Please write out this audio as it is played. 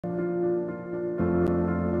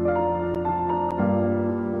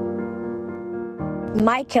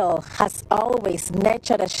Michael has always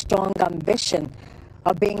nurtured a strong ambition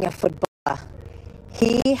of being a footballer.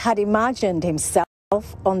 He had imagined himself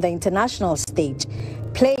on the international stage,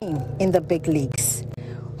 playing in the big leagues.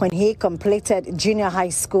 When he completed junior high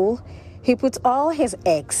school, he put all his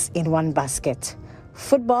eggs in one basket: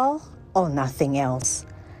 football or nothing else.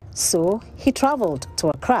 So he traveled to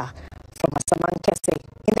Accra from Asamankese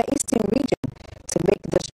in the eastern region to make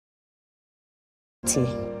the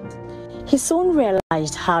he soon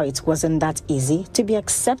realized how it wasn't that easy to be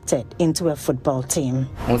accepted into a football team.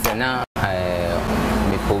 I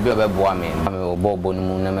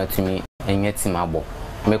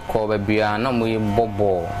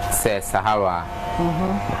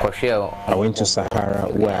went to Sahara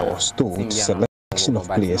where I was told selection of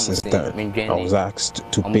players is done. I was asked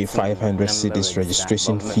to pay 500 cedis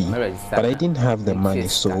registration fee, but I didn't have the money,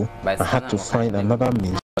 so I had to find another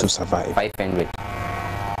means to survive. 500.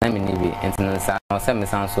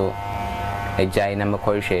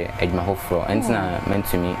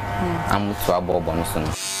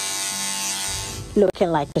 Looking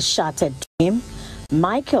like a shattered dream,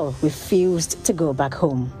 Michael refused to go back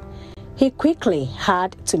home. He quickly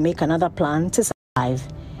had to make another plan to survive.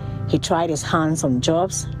 He tried his hands on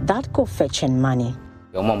jobs that could fetch him money.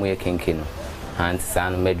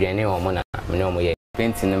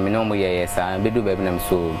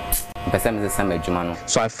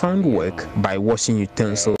 So I found work by washing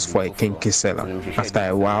utensils for a kinky seller. After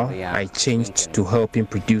a while, I changed to helping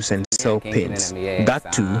produce and sell paints.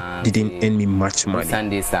 That too didn't earn me much money. So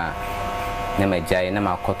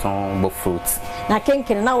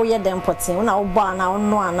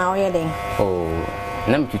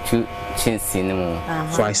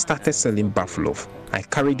I started selling buffalo. I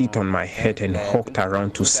carried it on my head and hawked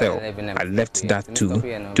around to sell. I left that too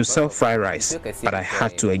to sell fried rice, but I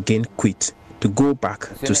had to again quit to go back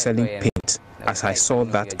to selling paint, as I saw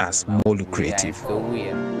that as more lucrative.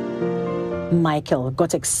 Michael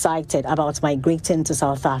got excited about migrating to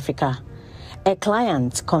South Africa. A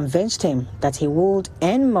client convinced him that he would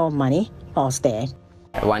earn more money whilst there.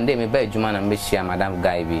 One day, I Juma and Madame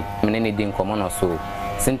Gaibi.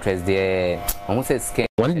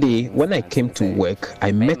 One day, when I came to work,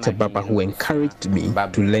 I met a barber who encouraged me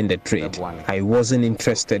to learn the trade. I wasn't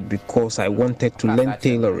interested because I wanted to learn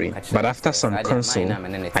tailoring, but after some counsel,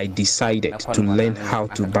 I decided to learn how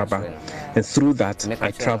to barber, and through that,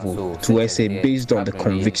 I traveled to SA based on the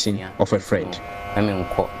conviction of a friend.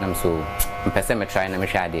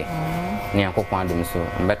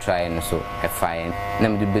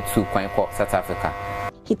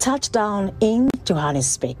 He touched down in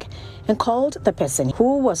Johannesburg and called the person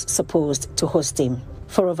who was supposed to host him.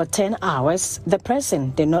 For over 10 hours, the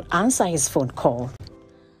person did not answer his phone call.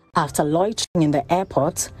 After loitering in the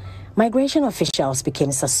airport, migration officials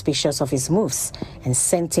became suspicious of his moves and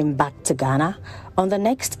sent him back to Ghana on the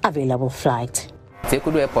next available flight.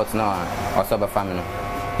 Airport now, also by family.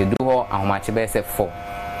 You do how much be say 4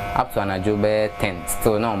 up to an ajobe 10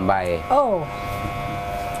 still no buy. Oh.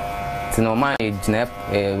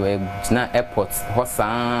 Airport.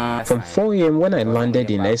 From 4 a.m. when I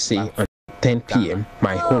landed in SA and 10 p.m.,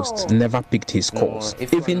 my host never picked his calls.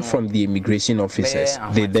 Even from the immigration officers,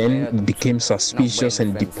 they then became suspicious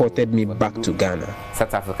and deported me back to Ghana.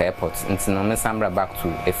 South Africa Airport. Back to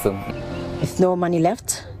FM. With no money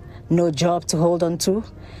left, no job to hold on to,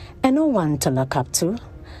 and no one to look up to,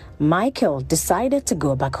 Michael decided to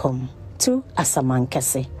go back home to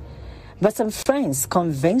Asamankese. But some friends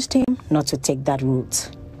convinced him not to take that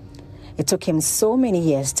route. It took him so many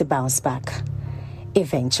years to bounce back.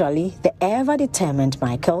 Eventually, the ever-determined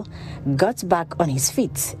Michael got back on his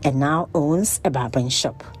feet and now owns a barbering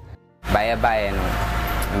shop. Bye,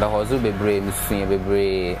 the hozu be brave, Musunya be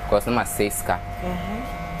brave, because no say ska.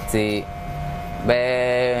 See,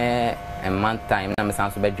 a month time,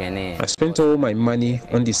 I spent all my money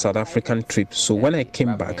on the South African trip, so when I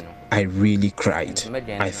came back, I really cried.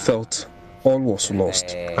 I felt all was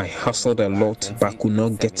lost. I hustled a lot but could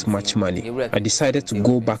not get much money. I decided to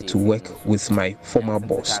go back to work with my former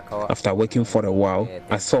boss. After working for a while,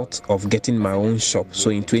 I thought of getting my own shop. So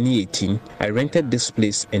in 2018, I rented this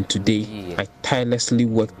place, and today I tirelessly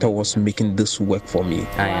work towards making this work for me.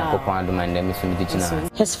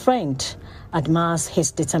 His friend admires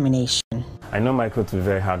his determination. I know Michael to be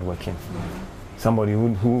very hardworking. Somebody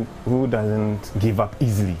who doesn't give up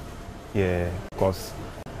easily. Yeah, because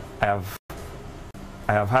I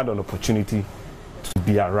have had an opportunity to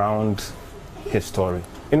be around his story.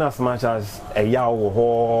 In as much as a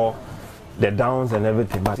yaw, the downs and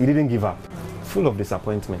everything, but he didn't give up. Full of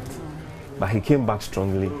disappointment, but he came back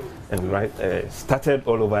strongly and started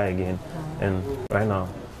all over again. And right now,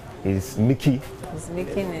 is Mickey.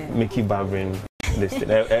 Mickey barbering.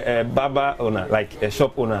 A barber owner, like a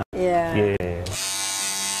shop owner. Yeah.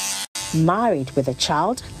 Married with a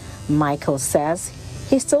child, Michael says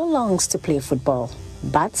he still longs to play football,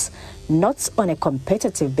 but not on a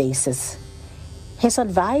competitive basis. His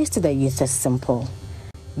advice to the youth is simple: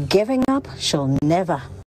 giving up shall never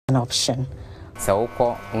be an option. So,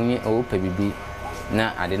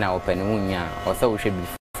 na ade na open unya or so we should be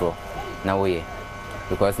for now way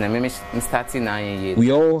because na me starting 9 years.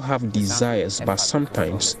 We all have desires, but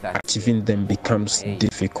sometimes achieving them becomes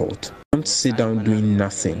difficult. Don't sit down doing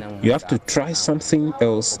nothing. You have to try something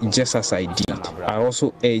else, just as I did. I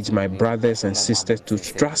also urge my brothers and sisters to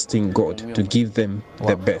trust in God to give them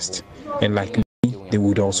the best, and like me, they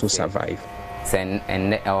would also survive. And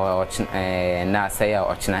na say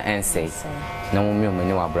or china and say no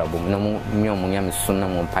mummy wa brabum no mummy suna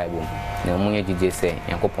mum piebum no mummy DJ say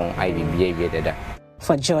yankopon I be behavior.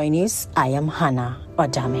 For Joy News, I am Hannah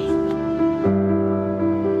Odame.